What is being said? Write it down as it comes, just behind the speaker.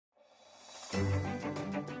So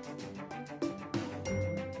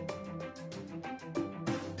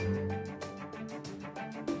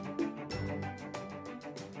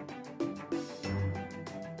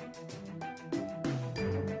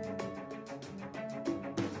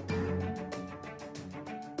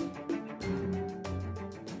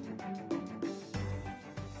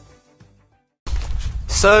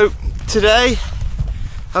today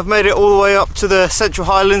I've made it all the way up to the Central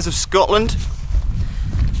Highlands of Scotland,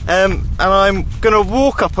 and I'm going to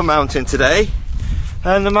walk up a mountain today,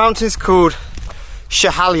 and the mountain's called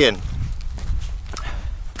Sha Hallion.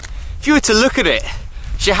 If you were to look at it,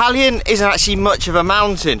 Schiehallion isn't actually much of a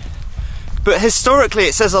mountain, but historically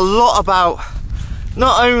it says a lot about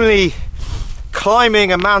not only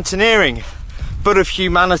climbing and mountaineering, but of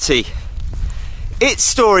humanity. Its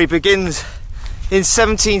story begins in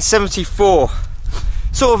 1774,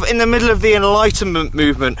 sort of in the middle of the Enlightenment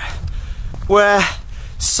movement, where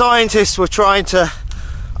scientists were trying to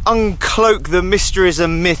uncloak the mysteries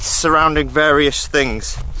and myths surrounding various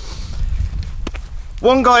things.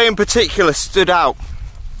 One guy in particular stood out,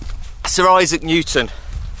 Sir Isaac Newton.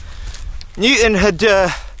 Newton had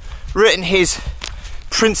written his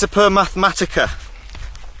Principia Mathematica,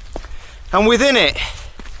 and within it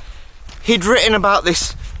he'd written about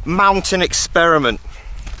this mountain experiment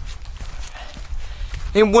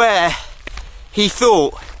in where he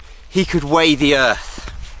thought he could weigh the earth.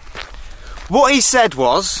 What he said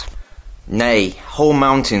was, "Nay, whole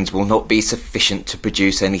mountains will not be sufficient to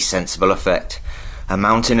produce any sensible effect. A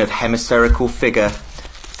mountain of hemispherical figure,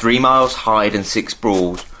 3 miles high and 6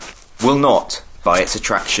 broad, will not, by its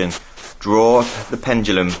attraction, draw the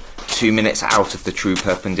pendulum 2 minutes out of the true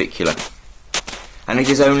perpendicular. And it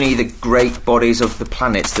is only the great bodies of the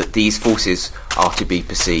planets that these forces are to be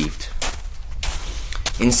perceived."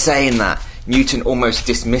 In saying that, Newton almost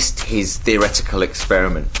dismissed his theoretical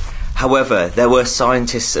experiment. However, there were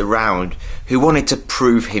scientists around who wanted to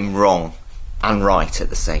prove him wrong and right at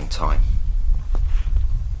the same time.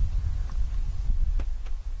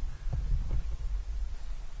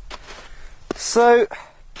 So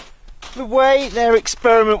the way their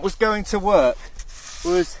experiment was going to work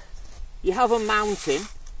was, you have a mountain,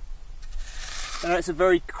 and it's a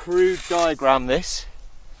very crude diagram this,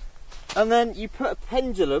 and then you put a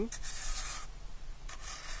pendulum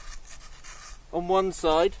on one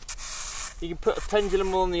side, you can put a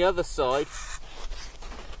pendulum on the other side,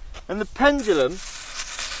 and the pendulum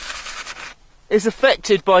is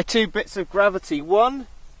affected by 2 bits of gravity. One,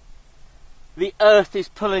 the earth is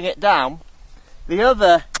pulling it down, the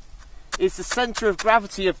other is the centre of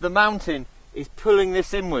gravity of the mountain is pulling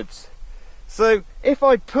this inwards. So if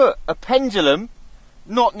I put a pendulum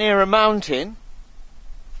not near a mountain,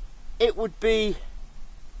 it would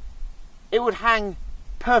hang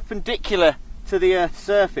perpendicular to the Earth's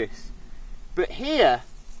surface. But here,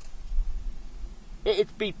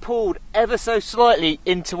 it'd be pulled ever so slightly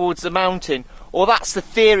in towards the mountain, or that's the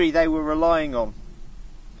theory they were relying on.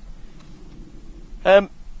 And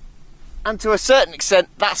to a certain extent,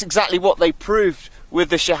 that's exactly what they proved with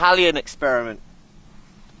the Sha Hallion experiment.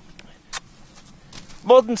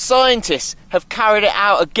 Modern scientists have carried it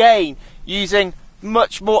out again using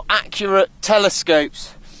much more accurate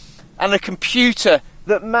telescopes and a computer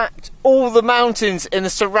that mapped all the mountains in the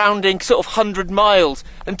surrounding sort of 100 miles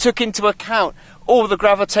and took into account all the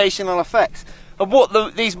gravitational effects. And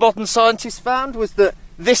what these modern scientists found was that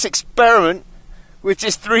this experiment, with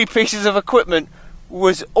just 3 pieces of equipment,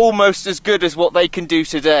 was almost as good as what they can do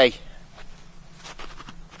today.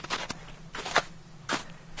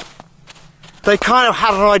 They kind of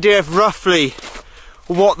had an idea of roughly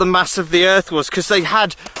what the mass of the Earth was, because they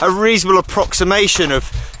had a reasonable approximation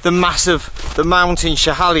of the mass of the mountain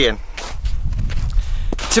Schiehallion.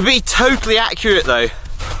 To be totally accurate though,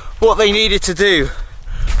 what they needed to do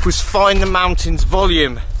was find the mountain's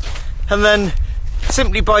volume, and then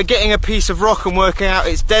simply by getting a piece of rock and working out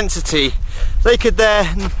its density, they could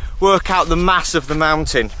then work out the mass of the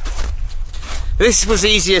mountain. This was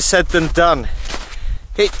easier said than done.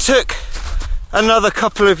 It took another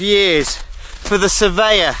couple of years for the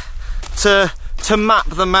surveyor to map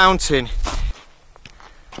the mountain.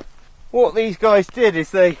 What these guys did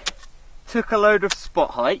is they took a load of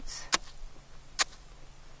spot heights,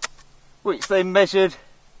 which they measured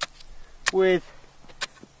with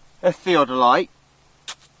a theodolite,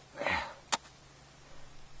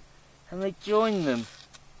 and they joined them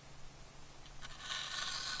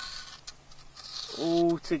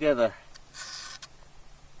all together.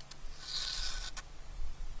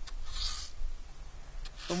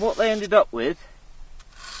 And what they ended up with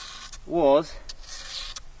was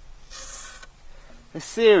a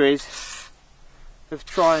series of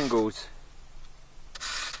triangles.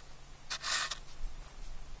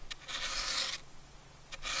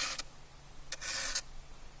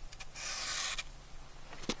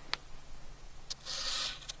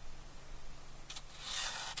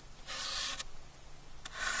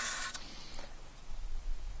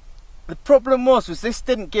 The problem was this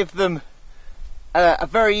didn't give them a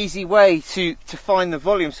very easy way to find the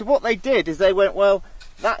volume. So what they did is they went, well,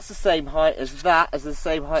 that's the same height as that, as the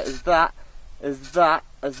same height as that, as that,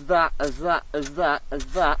 as that, as that, as that, as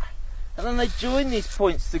that, and then they joined these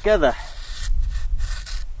points together.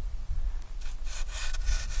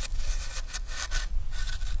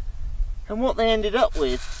 And what they ended up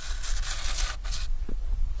with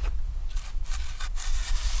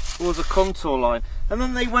was a contour line. And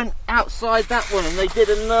then they went outside that one and they did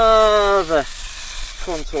another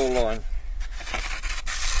contour line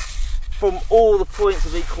from all the points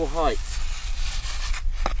of equal height.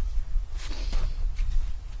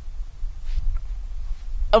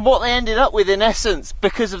 And what they ended up with, in essence,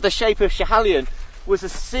 because of the shape of Schiehallion, was a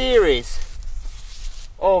series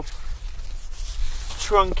of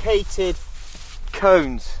truncated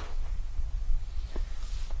cones.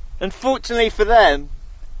 Unfortunately for them,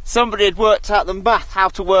 somebody had worked out the math how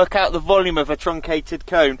to work out the volume of a truncated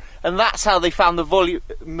cone, and that's how they found the volume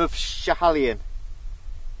of Schiehallion.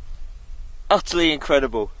 Utterly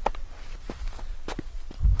incredible.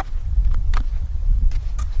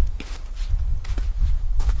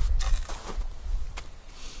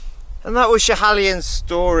 And that was Schiehalion's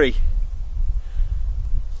story.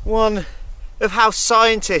 One of how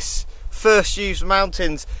scientists first used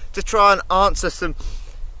mountains to try and answer some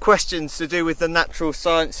questions to do with the natural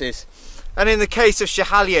sciences. And in the case of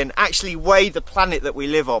Schiehallion, actually weigh the planet that we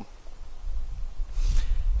live on.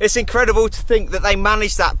 It's incredible to think that they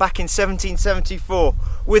managed that back in 1774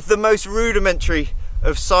 with the most rudimentary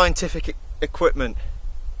of scientific equipment.